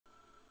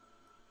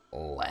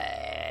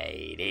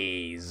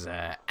Ladies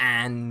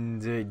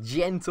and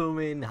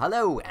gentlemen,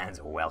 hello and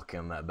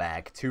welcome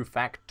back to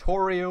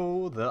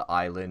Factorio, the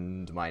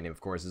island. My name,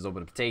 of course, is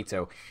Outta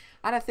Potato,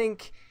 and I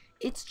think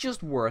it's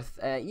just worth,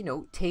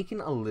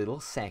 taking a little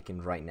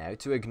second right now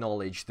to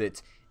acknowledge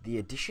that the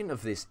addition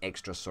of this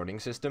extra sorting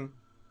system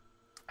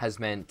has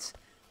meant,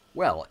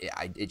 well,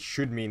 it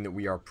should mean that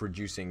we are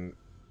producing,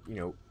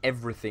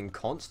 everything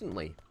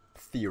constantly,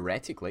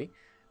 theoretically.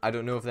 I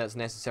don't know if that's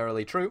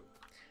necessarily true,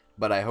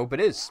 but I hope it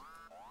is.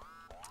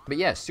 But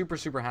yeah,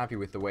 super happy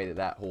with the way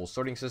that whole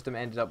sorting system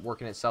ended up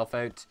working itself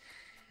out.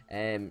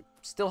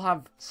 Still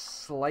have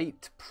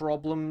slight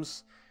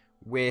problems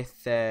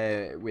with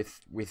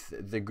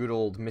the good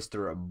old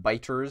Mr.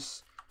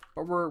 Biters,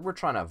 but we're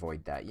trying to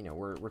avoid that.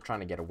 We're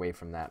trying to get away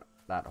from that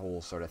whole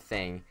sort of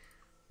thing.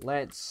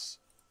 Let's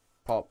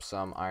pop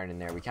some iron in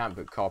there. We can't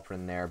put copper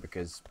in there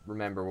because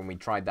remember when we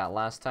tried that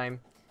last time?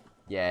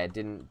 Yeah, it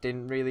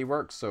didn't really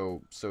work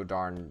so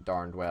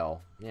darned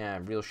well. Yeah,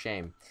 real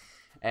shame.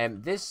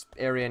 This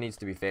area needs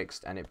to be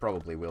fixed, and it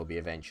probably will be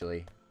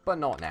eventually, but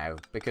not now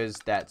because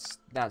that's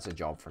a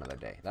job for another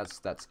day.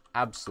 That's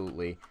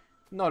absolutely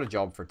not a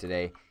job for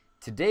today.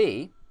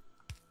 Today,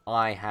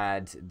 I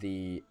had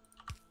the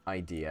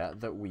idea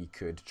that we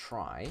could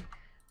try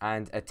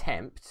and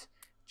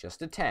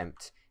just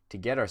attempt to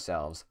get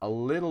ourselves a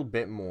little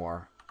bit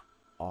more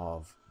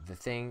of the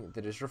thing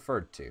that is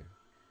referred to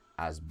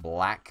as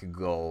black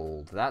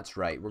gold. That's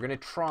right. We're going to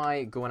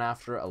try going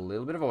after a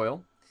little bit of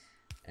oil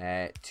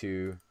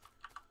to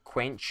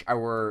quench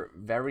our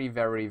very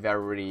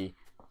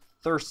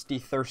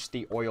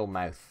thirsty oil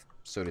mouth,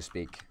 so to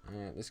speak.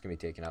 This can be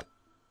taken up.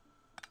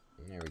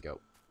 There we go.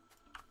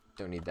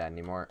 Don't need that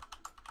anymore.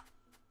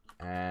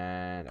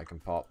 And I can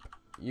pop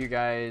you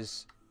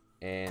guys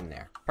in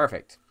there.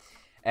 Perfect.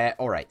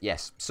 Alright,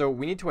 yes. So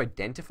we need to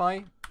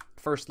identify,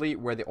 firstly,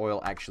 where the oil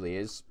actually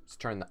is. Let's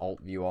turn the alt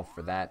view off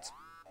for that.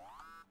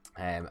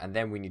 And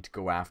then we need to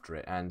go after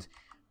it. And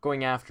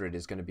going after it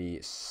is going to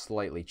be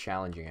slightly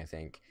challenging, I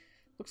think.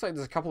 Looks like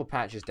there's a couple of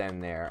patches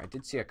down there. I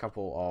did see a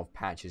couple of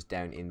patches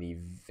down in the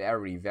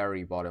very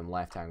bottom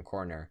left-hand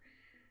corner.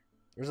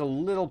 There's a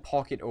little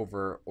pocket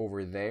over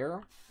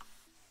there.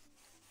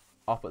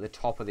 Up at the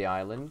top of the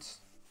island.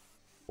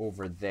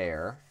 Over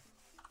there.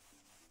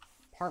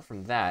 Apart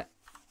from that,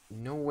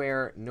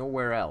 nowhere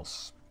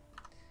else.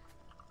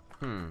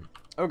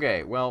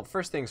 Okay, well,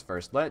 first things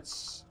first.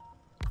 Let's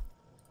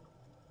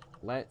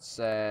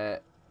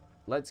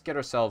get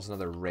ourselves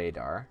another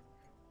radar.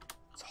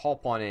 Let's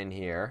hop on in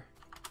here.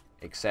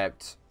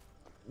 Except,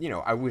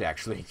 I would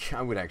actually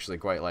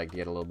quite like to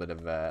get a little bit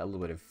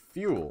of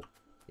fuel,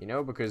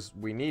 because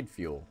we need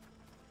fuel.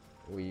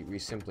 We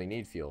simply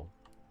need fuel.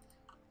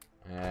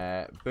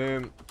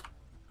 Boom,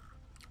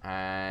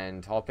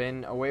 and hop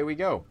in. Away we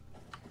go.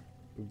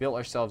 We built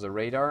ourselves a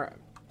radar.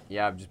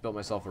 Yeah, I've just built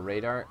myself a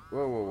radar.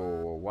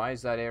 Whoa. Why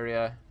is that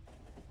area?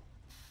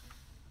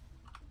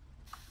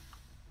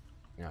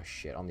 Oh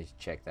shit, I'll need to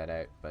check that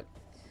out. But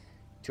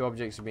 2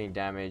 objects are being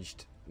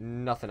damaged.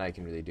 Nothing I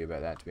can really do about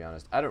that, to be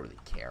honest. I don't really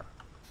care.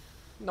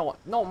 Not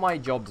my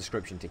job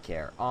description to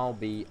care. I'll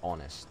be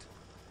honest.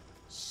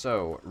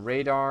 So,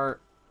 radar,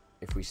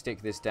 if we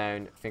stick this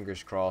down,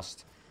 fingers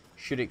crossed,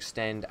 should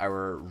extend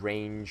our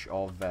range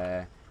of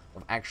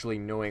actually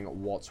knowing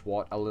what's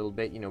what a little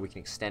bit. We can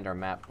extend our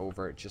map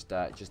over just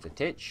a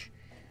titch.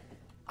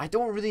 I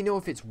don't really know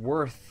if it's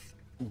worth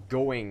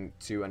going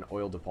to an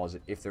oil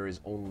deposit if there is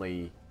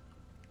only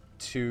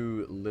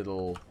 2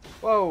 little...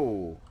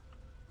 Whoa!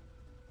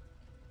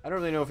 I don't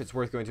really know if it's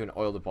worth going to an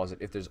oil deposit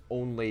if there's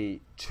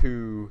only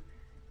two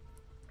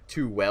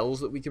wells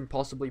that we can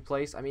possibly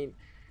place. I mean,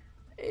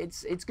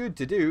 it's good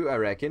to do, I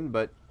reckon,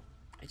 but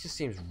it just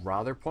seems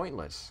rather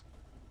pointless.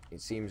 It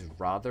seems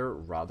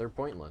rather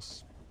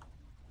pointless.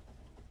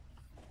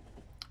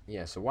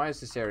 Yeah, so why is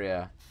this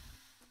area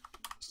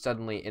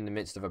suddenly in the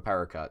midst of a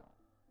power cut?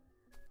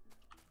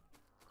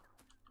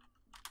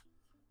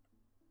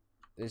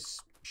 This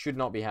should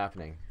not be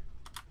happening.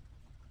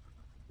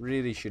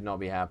 Really should not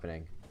be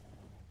happening.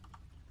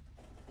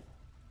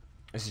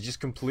 This is just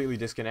completely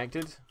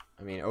disconnected.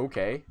 I mean,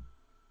 okay.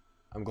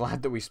 I'm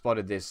glad that we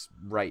spotted this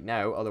right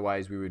now.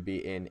 Otherwise, we would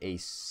be in a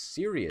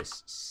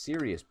serious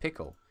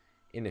pickle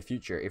in the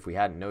future if we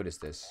hadn't noticed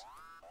this.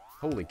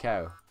 Holy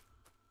cow.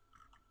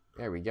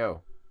 There we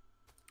go.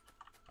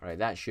 Alright,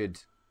 that should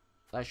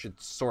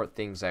sort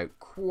things out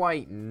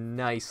quite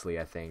nicely,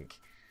 I think.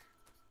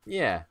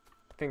 Yeah,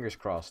 fingers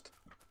crossed.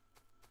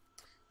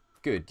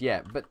 Good,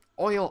 yeah, but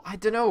oil, I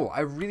don't know. I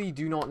really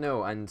do not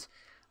know, and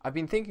I've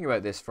been thinking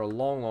about this for a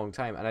long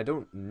time, and I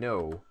don't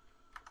know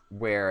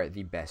where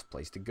the best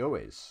place to go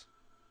is.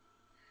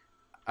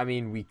 I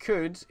mean, we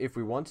could, if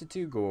we wanted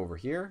to, go over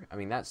here. I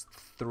mean, that's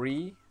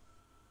three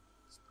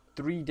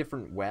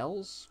different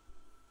wells.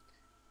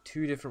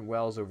 2 different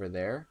wells over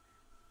there.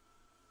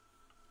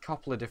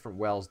 Couple of different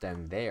wells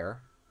down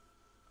there.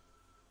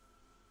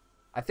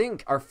 I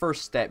think our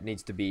first step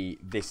needs to be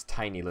this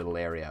tiny little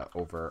area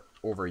over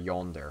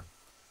yonder.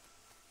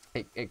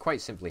 It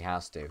quite simply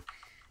has to.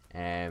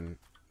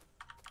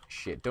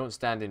 shit. Don't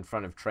stand in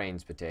front of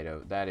trains,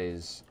 Potato. That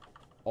is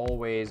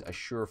always a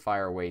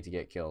surefire way to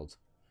get killed.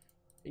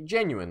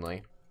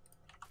 Genuinely.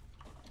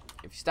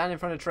 If you stand in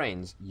front of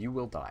trains, you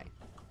will die.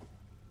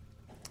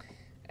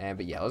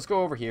 But yeah, let's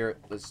go over here.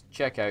 Let's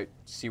check out,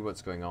 see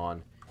what's going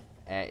on.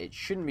 It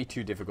shouldn't be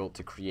too difficult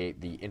to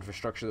create the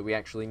infrastructure that we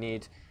actually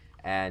need.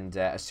 And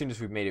as soon as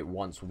we've made it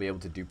once, we'll be able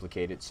to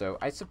duplicate it. So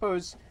I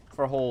suppose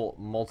for a whole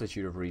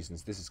multitude of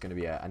reasons, this is going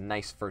to be a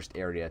nice first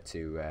area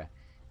to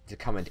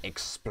come and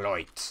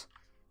exploit.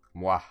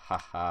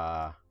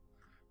 Mwahaha.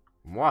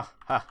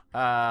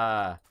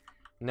 Mwahaha.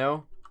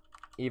 No?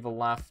 Evil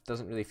laugh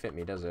doesn't really fit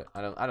me, does it?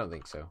 I don't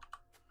think so.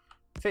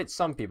 Fits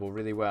some people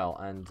really well,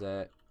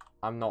 and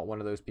I'm not one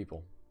of those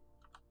people.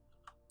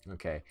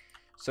 Okay.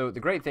 So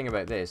the great thing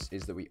about this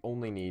is that we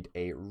only need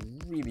a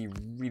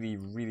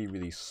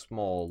really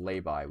small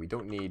lay-by. We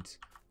don't need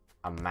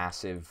a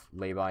massive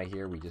lay-by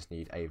here. We just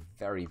need a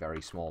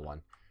very small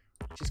one,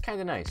 which is kind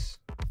of nice.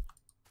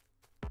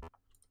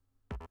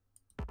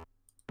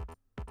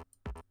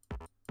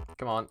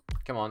 Come on,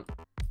 come on.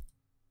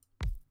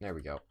 There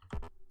we go.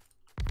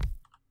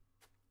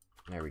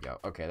 There we go.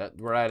 Okay,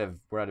 we're out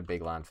of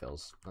big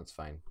landfills. That's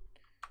fine.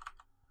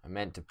 I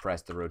meant to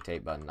press the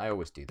rotate button. I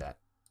always do that.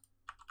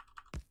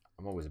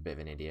 I'm always a bit of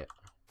an idiot.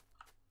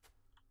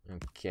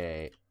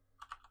 Okay.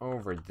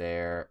 Over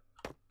there.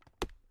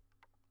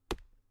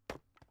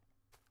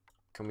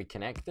 Can we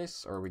connect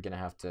this? Or are we going to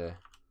have to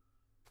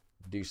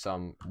do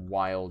some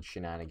wild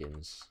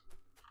shenanigans?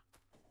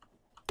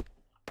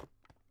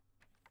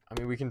 I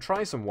mean, we can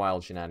try some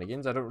wild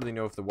shenanigans. I don't really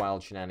know if the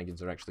wild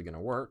shenanigans are actually going to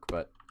work,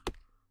 but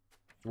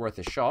it's worth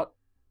a shot.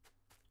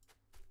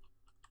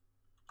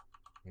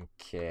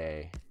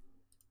 Okay.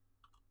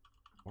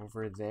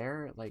 Over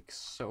there, like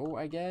so,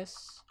 I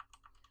guess?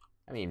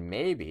 I mean,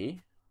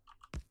 maybe.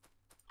 I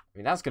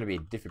mean, that's going to be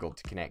difficult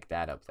to connect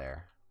that up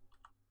there.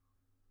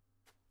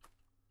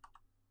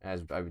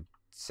 As I would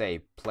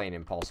say, plain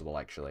impossible,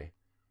 actually.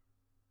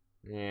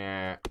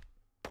 Yeah.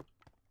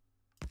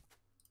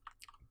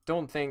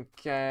 Don't think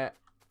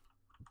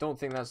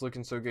that's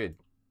looking so good.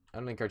 I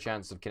don't think our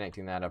chances of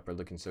connecting that up are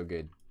looking so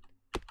good.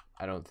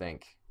 I don't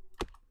think.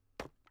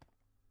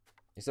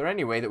 Is there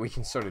any way that we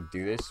can sort of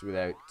do this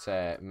without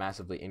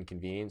massively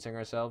inconveniencing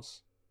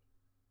ourselves?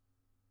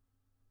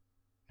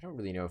 I don't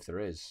really know if there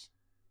is.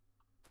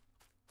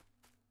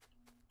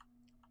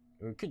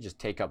 We could just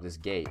take up this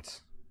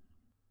gate.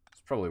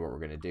 That's probably what we're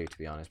going to do, to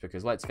be honest,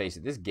 because let's face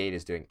it, this gate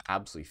is doing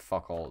absolutely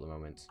fuck all at the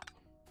moment.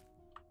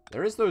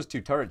 There is those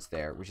 2 turrets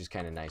there, which is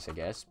kind of nice, I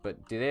guess,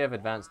 but do they have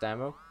advanced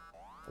ammo?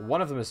 One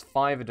of them has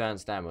 5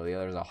 advanced ammo, the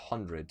other is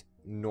 100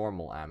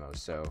 normal ammo,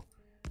 so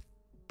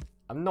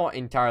I'm not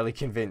entirely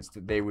convinced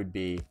that they would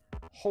be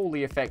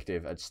wholly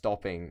effective at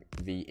stopping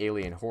the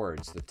alien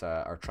hordes that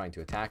are trying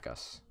to attack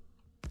us.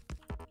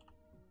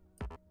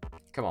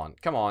 Come on,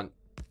 come on.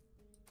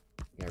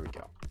 There we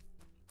go.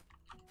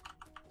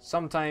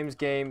 Sometimes,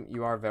 game,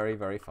 you are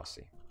very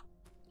fussy.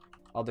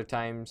 Other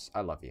times,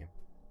 I love you.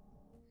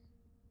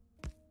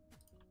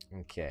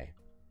 Okay.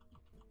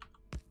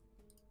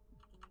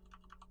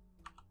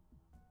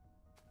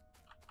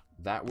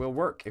 That will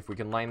work. If we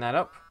can line that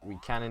up, we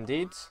can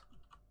indeed.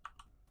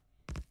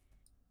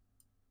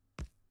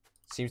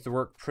 Seems to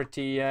work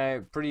pretty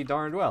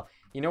darned well.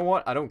 You know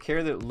what? I don't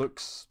care that it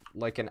looks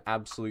like an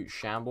absolute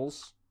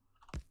shambles.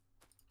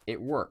 It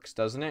works,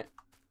 doesn't it?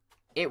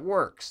 It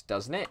works,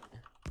 doesn't it?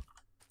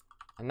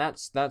 And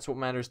that's what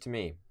matters to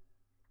me.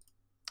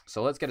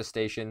 So let's get a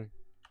station.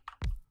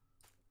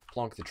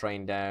 Plonk the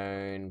train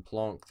down.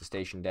 Plonk the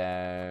station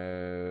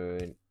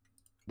down.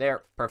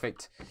 There,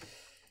 perfect.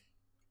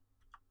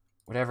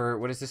 Whatever,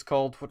 what is this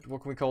called? What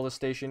can we call this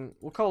station?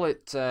 We'll call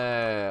it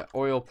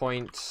Oil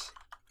Point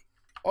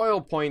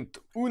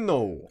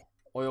Uno.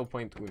 Oil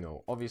Point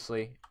Uno.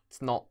 Obviously,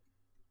 it's not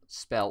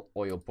spelt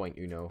Oil Point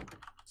Uno.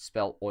 It's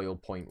spelt Oil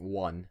Point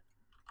 1.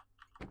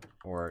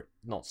 Or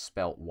not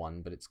spelt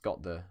 1, but it's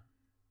got the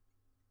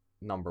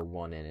number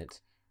 1 in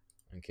it.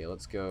 Okay,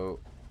 let's go.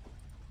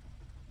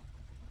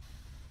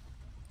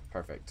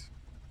 Perfect.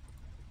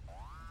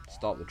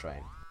 Stop the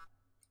train.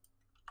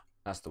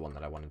 That's the one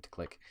that I wanted to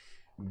click.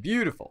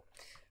 Beautiful.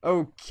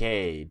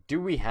 Okay,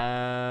 do we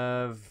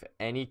have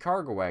any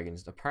cargo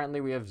wagons? Apparently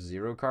we have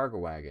 0 cargo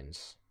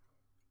wagons.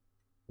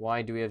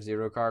 Why do we have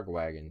 0 cargo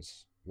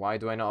wagons? Why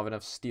do I not have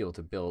enough steel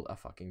to build a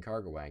fucking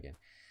cargo wagon?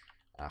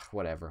 Ah,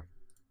 whatever.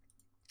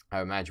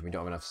 I imagine we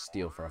don't have enough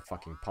steel for a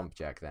fucking pump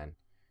jack then.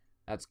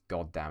 That's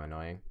goddamn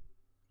annoying.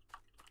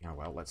 Oh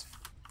well, let's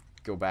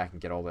go back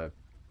and get all the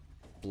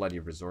bloody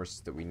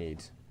resources that we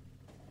need.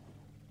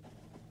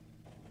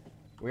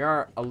 We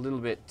are a little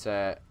bit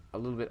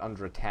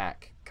under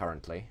attack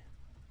currently.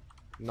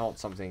 Not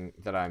something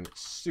that I'm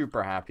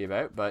super happy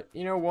about, but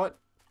you know what?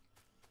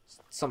 It's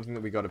something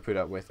that we got to put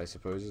up with, I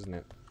suppose, isn't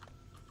it?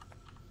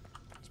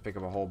 Let's pick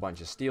up a whole bunch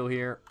of steel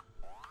here.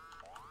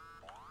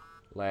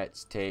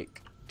 Let's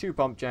take 2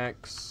 pump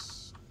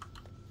jacks.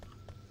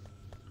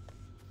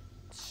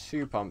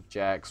 2 pump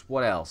jacks.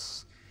 What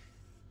else?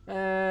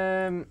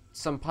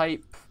 Some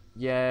pipe.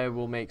 Yeah,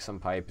 we'll make some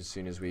pipe as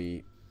soon as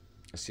we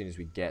as soon as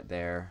we get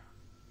there.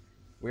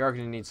 We are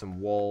going to need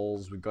some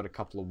walls. We've got a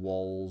couple of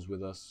walls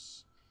with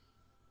us.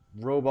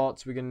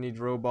 Robots, we're going to need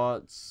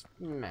robots.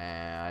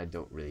 Nah, I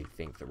don't really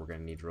think that we're going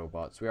to need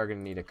robots. We are going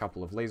to need a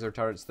couple of laser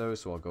turrets though,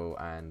 so I'll go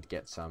and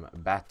get some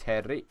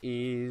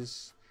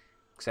batteries.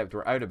 Except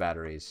we're out of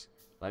batteries.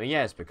 Let me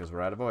guess, because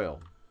we're out of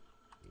oil.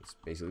 It's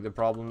basically the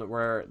problem that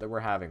we're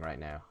having right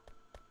now.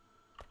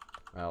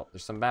 Well,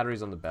 there's some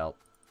batteries on the belt.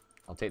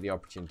 I'll take the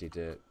opportunity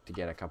to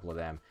get a couple of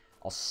them.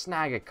 I'll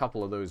snag a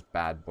couple of those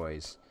bad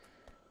boys.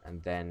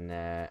 And then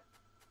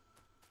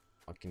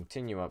I'll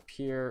continue up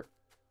here.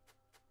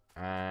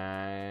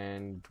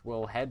 And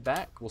we'll head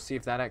back. We'll see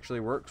if that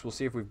actually works. We'll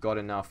see if we've got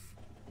enough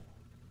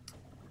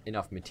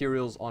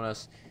materials on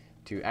us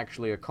to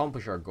actually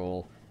accomplish our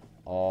goal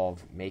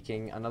of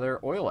making another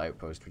oil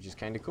outpost, which is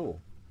kind of cool.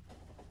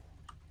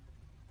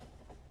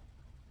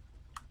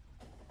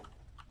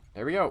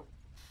 There we go.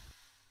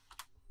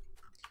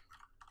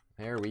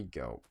 There we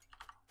go.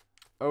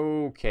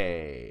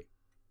 Okay.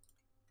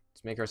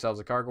 Let's make ourselves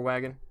a cargo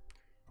wagon.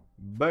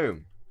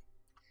 Boom.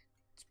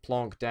 Let's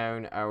plonk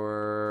down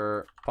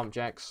our pump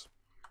jacks.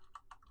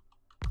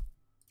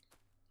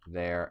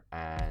 There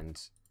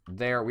and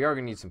there. We are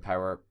going to need some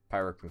power.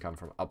 Power can come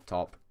from up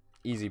top.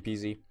 Easy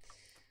peasy.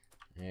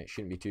 It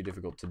shouldn't be too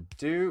difficult to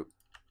do.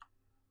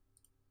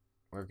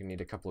 We're going to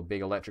need a couple of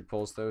big electric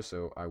poles though,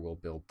 so I will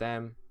build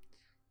them.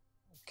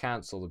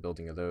 Cancel the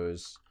building of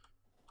those.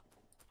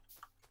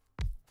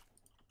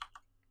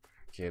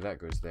 Okay, that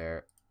goes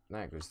there.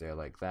 That goes there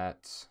like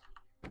that.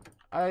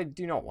 I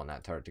do not want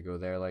that turret to go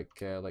there like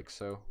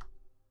so.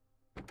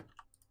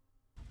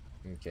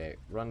 Okay,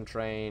 run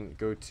train,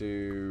 go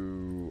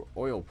to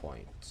oil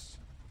point.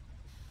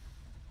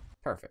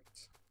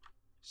 Perfect.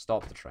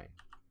 Stop the train.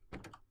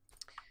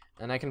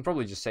 And I can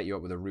probably just set you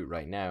up with a route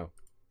right now.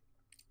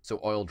 So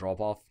oil drop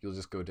off, you'll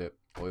just go to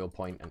oil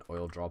point and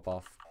oil drop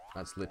off.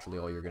 That's literally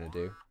all you're going to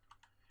do.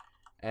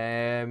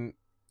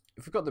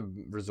 If we've got the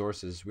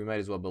resources, we might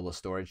as well build a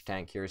storage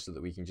tank here so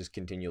that we can just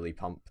continually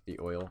pump the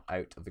oil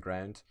out of the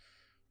ground.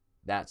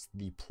 That's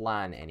the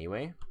plan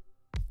anyway.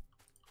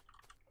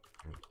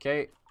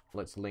 Okay,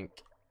 let's link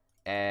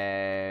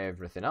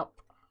everything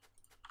up.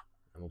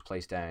 And we'll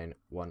place down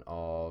one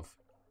of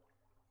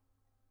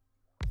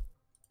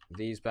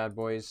these bad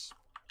boys.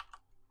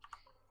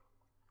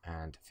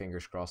 And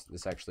fingers crossed that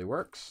this actually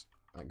works.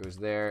 That goes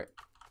there.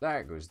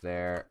 That goes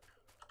there.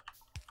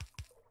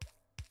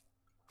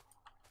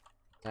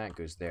 That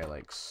goes there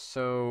like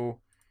so.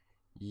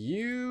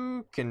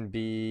 You can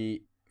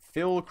be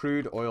fill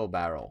crude oil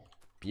barrel.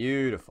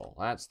 Beautiful.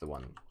 That's the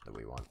one that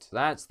we want.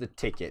 That's the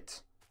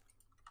ticket.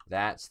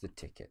 That's the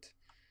ticket.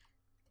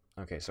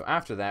 Okay, so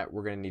after that,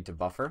 we're going to need to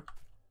buffer.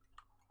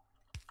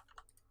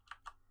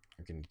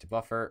 We're going to need to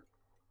buffer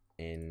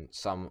in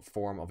some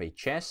form of a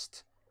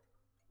chest.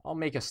 I'll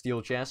make a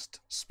steel chest,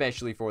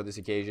 especially for this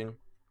occasion.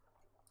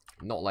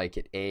 Not like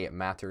it A,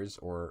 matters,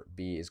 or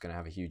B, is going to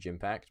have a huge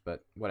impact,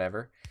 but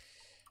whatever.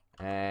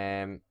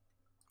 And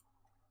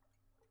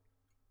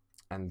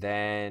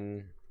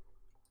then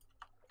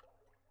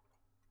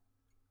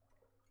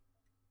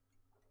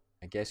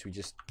I guess we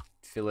just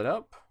fill it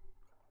up.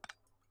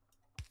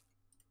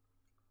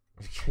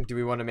 Do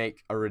we want to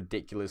make a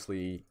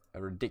ridiculously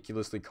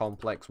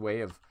complex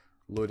way of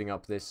loading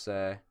up this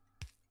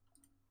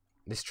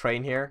this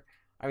train here?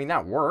 I mean,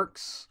 that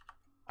works.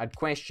 I'd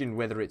question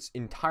whether it's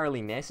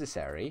entirely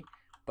necessary,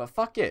 but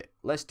fuck it.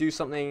 Let's do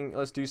something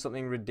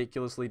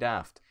ridiculously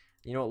daft.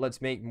 You know what,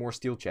 let's make more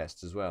steel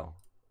chests as well.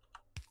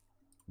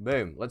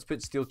 Boom. Let's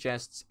put steel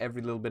chests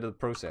every little bit of the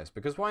process,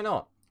 because why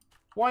not?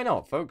 Why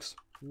not, folks?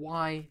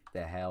 Why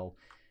the hell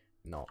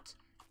not?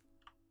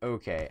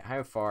 Okay,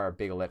 how far are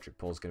big electric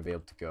poles going to be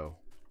able to go?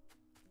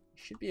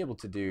 Should be able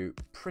to do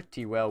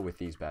pretty well with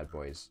these bad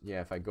boys.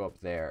 Yeah, if I go up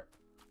there,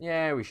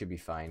 yeah, we should be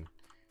fine.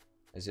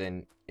 As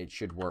in, it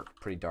should work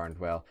pretty darned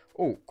well.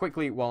 Oh,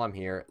 quickly, while I'm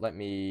here, let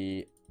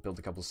me build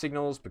a couple of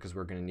signals, because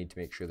we're going to need to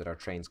make sure that our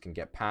trains can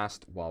get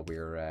past while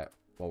we're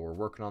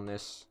working on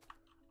this.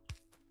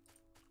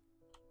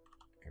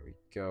 There we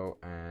go,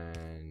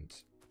 and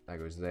that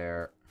goes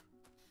there.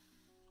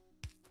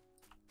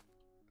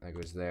 That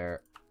goes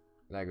there.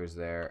 That goes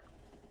there.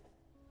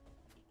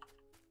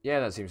 Yeah,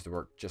 that seems to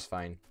work just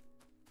fine.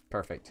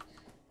 Perfect.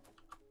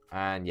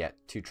 And yeah,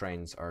 2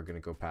 trains are going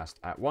to go past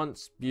at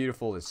once.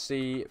 Beautiful to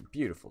see.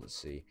 Beautiful to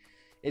see.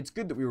 It's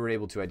good that we were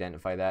able to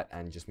identify that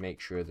and just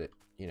make sure that,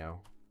 you know,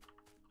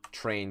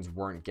 trains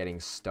weren't getting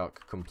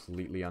stuck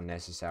completely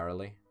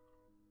unnecessarily.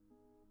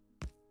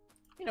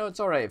 You know,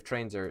 it's alright if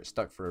trains are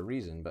stuck for a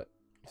reason, but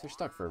if they're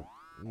stuck for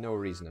no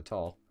reason at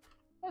all,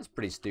 that's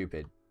pretty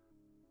stupid.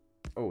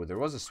 Oh, there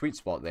was a sweet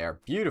spot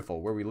there.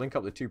 Beautiful, where we link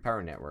up the 2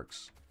 power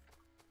networks.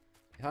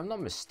 If I'm not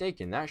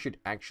mistaken, that should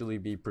actually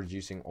be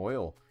producing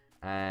oil.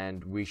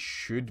 And we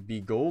should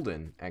be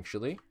golden,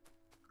 actually.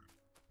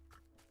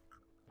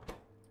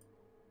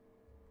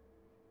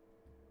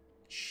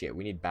 Shit,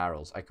 we need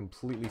barrels. I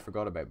completely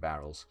forgot about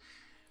barrels.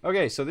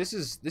 Okay, so this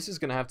is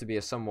going to have to be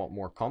a somewhat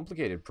more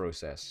complicated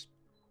process.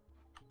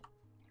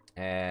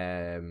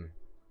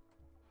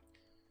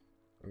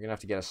 We're going to have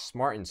to get a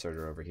smart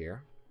inserter over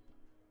here.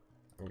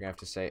 We're going to have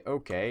to say,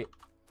 okay,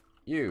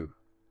 you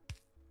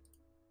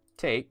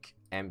take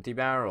empty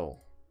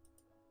barrel.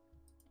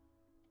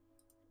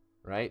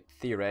 Right?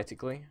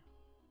 Theoretically.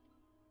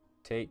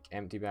 Take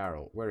empty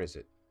barrel. Where is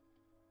it?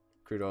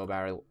 Crude oil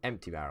barrel,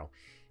 empty barrel.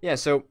 Yeah,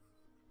 so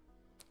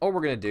all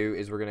we're going to do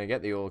is we're going to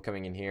get the oil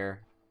coming in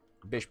here.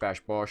 Bish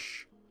bash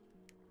bosh.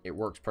 It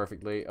works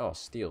perfectly. Oh,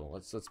 steel.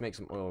 Let's make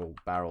some oil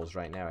barrels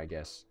right now, I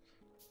guess.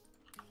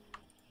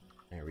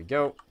 There we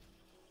go.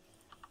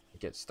 It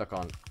gets stuck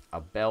on a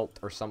belt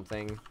or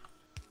something.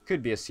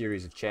 Could be a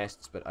series of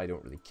chests, but I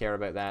don't really care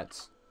about that.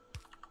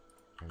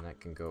 And that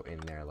can go in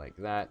there like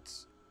that.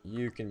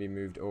 You can be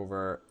moved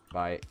over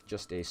by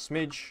just a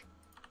smidge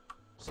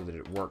so that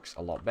it works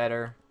a lot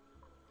better.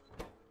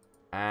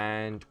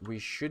 And we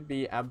should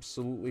be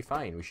absolutely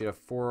fine. We should have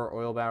 4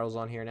 oil barrels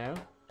on here now.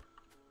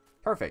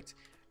 Perfect.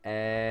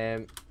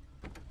 Run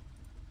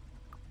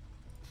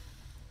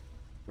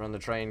the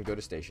train, go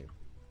to station.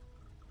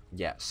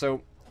 Yeah,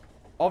 so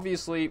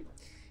obviously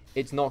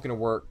it's not going to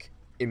work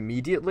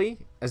immediately,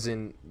 as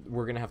in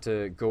we're going to have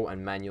to go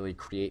and manually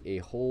create a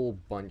whole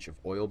bunch of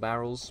oil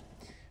barrels,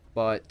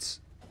 but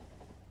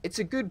it's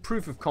a good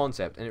proof of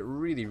concept, and it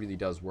really, really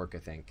does work, I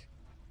think.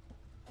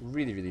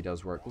 Really, really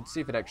does work. Let's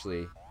see if it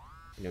actually,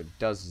 you know,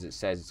 does as it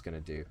says it's going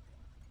to do.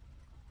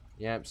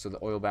 Yep, so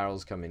the oil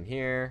barrels come in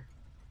here.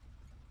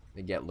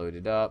 They get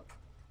loaded up.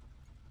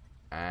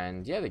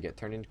 And yeah, they get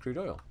turned into crude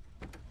oil.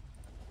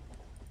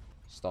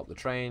 Stop the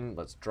train.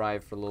 Let's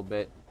drive for a little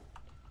bit.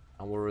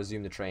 And we'll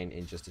resume the train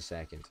in just a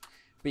second.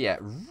 But yeah,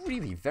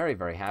 really very,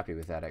 very happy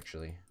with that,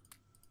 actually.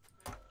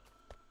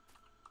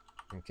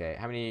 Okay,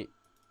 how many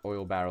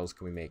oil barrels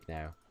can we make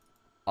now?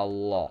 A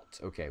lot.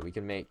 Okay, we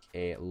can make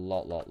a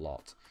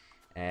lot.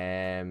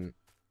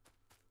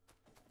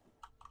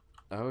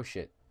 Oh,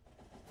 shit.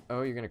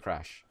 Oh, you're gonna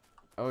crash.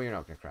 Oh, you're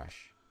not gonna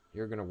crash.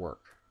 You're gonna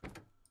work.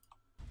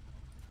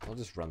 I'll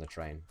just run the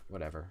train.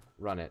 Whatever.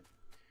 Run it.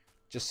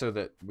 Just so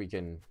that we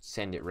can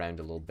send it round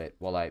a little bit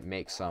while I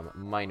make some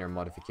minor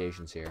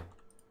modifications here.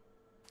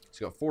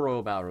 So we've got 4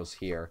 oil barrels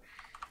here.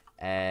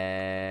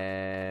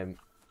 Let's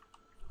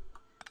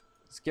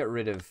get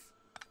rid of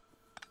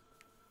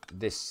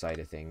this side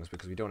of things,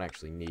 because we don't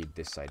actually need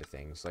this side of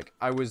things. Like,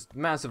 I was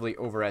massively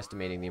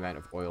overestimating the amount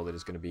of oil that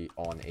is going to be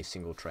on a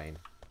single train.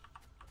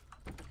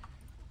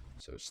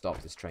 So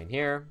stop this train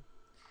here.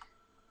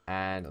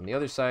 And on the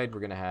other side,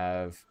 we're going to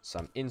have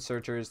some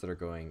inserters that are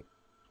going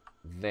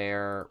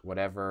there,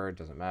 whatever,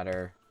 doesn't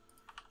matter.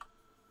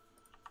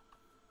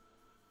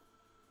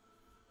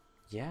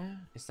 Yeah,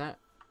 is that...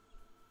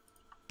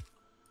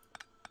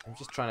 I'm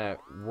just trying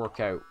to work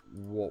out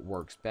what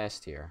works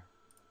best here.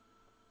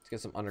 Let's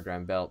get some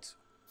underground belt.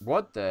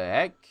 What the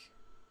heck?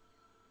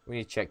 We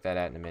need to check that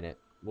out in a minute.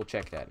 We'll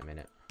check that in a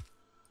minute.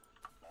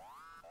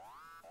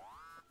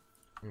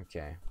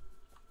 Okay.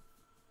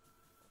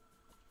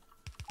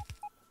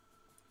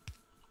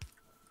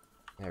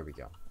 There we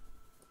go.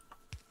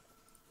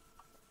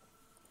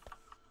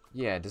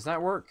 Yeah, does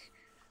that work?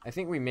 I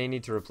think we may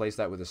need to replace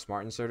that with a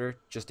smart inserter,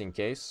 just in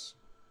case.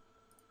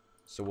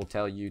 So we'll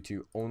tell you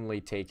to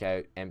only take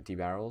out empty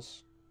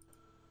barrels.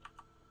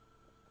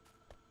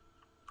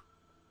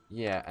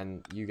 Yeah,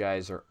 and you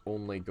guys are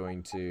only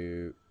going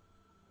to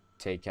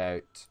take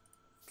out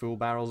full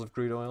barrels of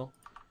crude oil.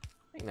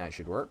 I think that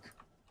should work.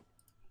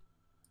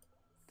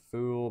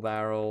 Full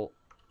barrel.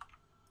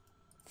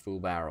 Full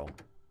barrel.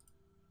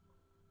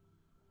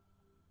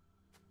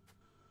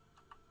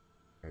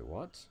 Wait,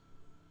 what?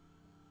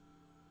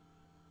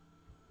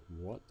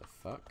 What the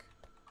fuck?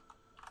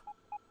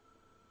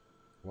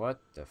 What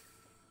the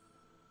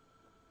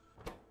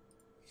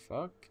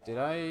fuck? Did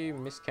I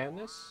miscount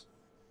this?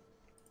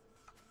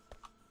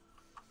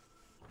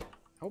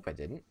 Hope I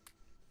didn't.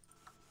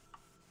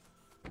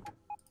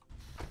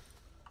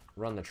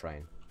 Run the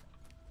train.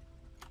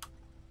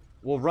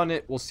 We'll run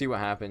it, we'll see what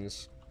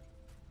happens.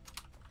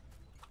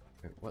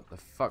 Wait, what the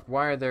fuck?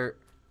 Why are there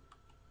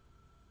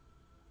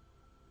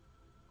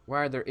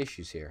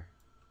issues here?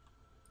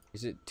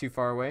 Is it too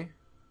far away?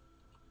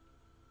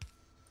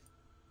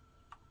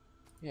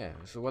 Yeah,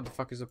 so what the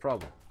fuck is the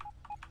problem?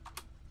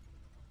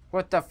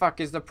 What the fuck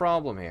is the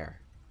problem here?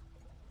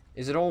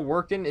 Is it all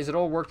working? Is it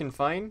all working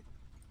fine?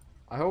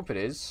 I hope it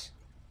is.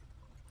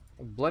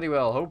 I bloody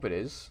well hope it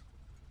is.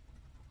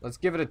 Let's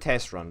give it a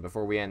test run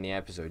before we end the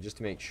episode, just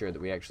to make sure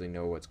that we actually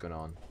know what's going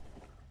on.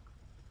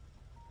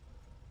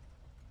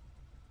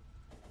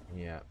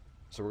 Yeah,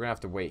 so we're gonna have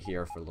to wait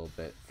here for a little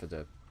bit for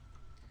the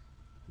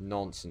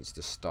nonsense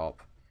to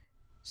stop.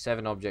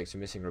 7 objects are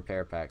missing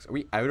repair packs. Are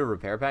we out of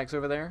repair packs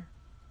over there?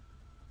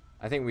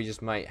 I think we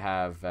just might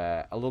have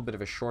a little bit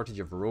of a shortage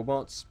of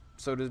robots,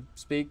 so to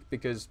speak,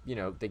 because, you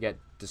know, they get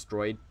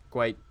destroyed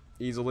quite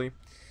easily.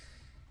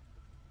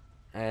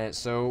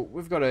 So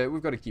we've got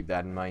to keep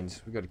that in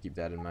mind. We've got to keep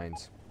that in mind.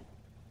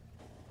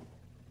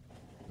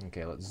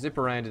 Okay, let's zip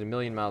around at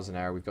 1,000,000 miles an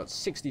hour. We've got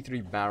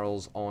 63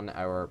 barrels on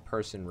our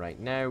person right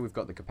now. We've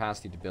got the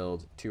capacity to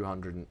build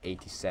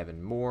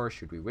 287 more,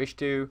 should we wish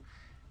to.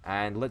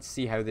 And let's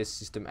see how this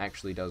system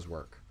actually does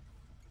work.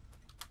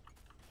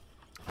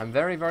 I'm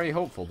very, very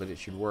hopeful that it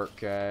should work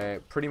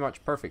pretty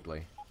much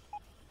perfectly.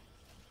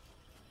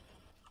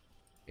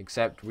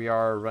 Except we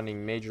are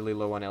running majorly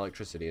low on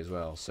electricity as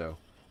well, so...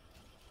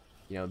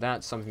 You know,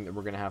 that's something that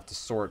we're going to have to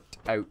sort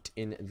out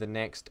in the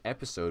next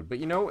episode. But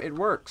you know, it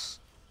works.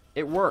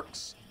 It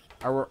works.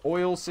 Our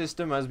oil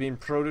system has been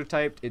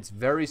prototyped. It's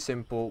very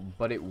simple,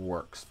 but it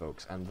works,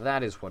 folks. And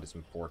that is what is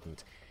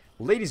important.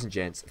 Ladies and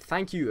gents,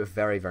 thank you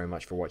very, very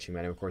much for watching.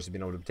 My name, of course, has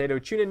been Outta Potato.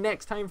 Tune in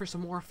next time for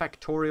some more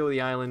Factorio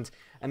the Island.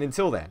 And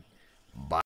until then, bye.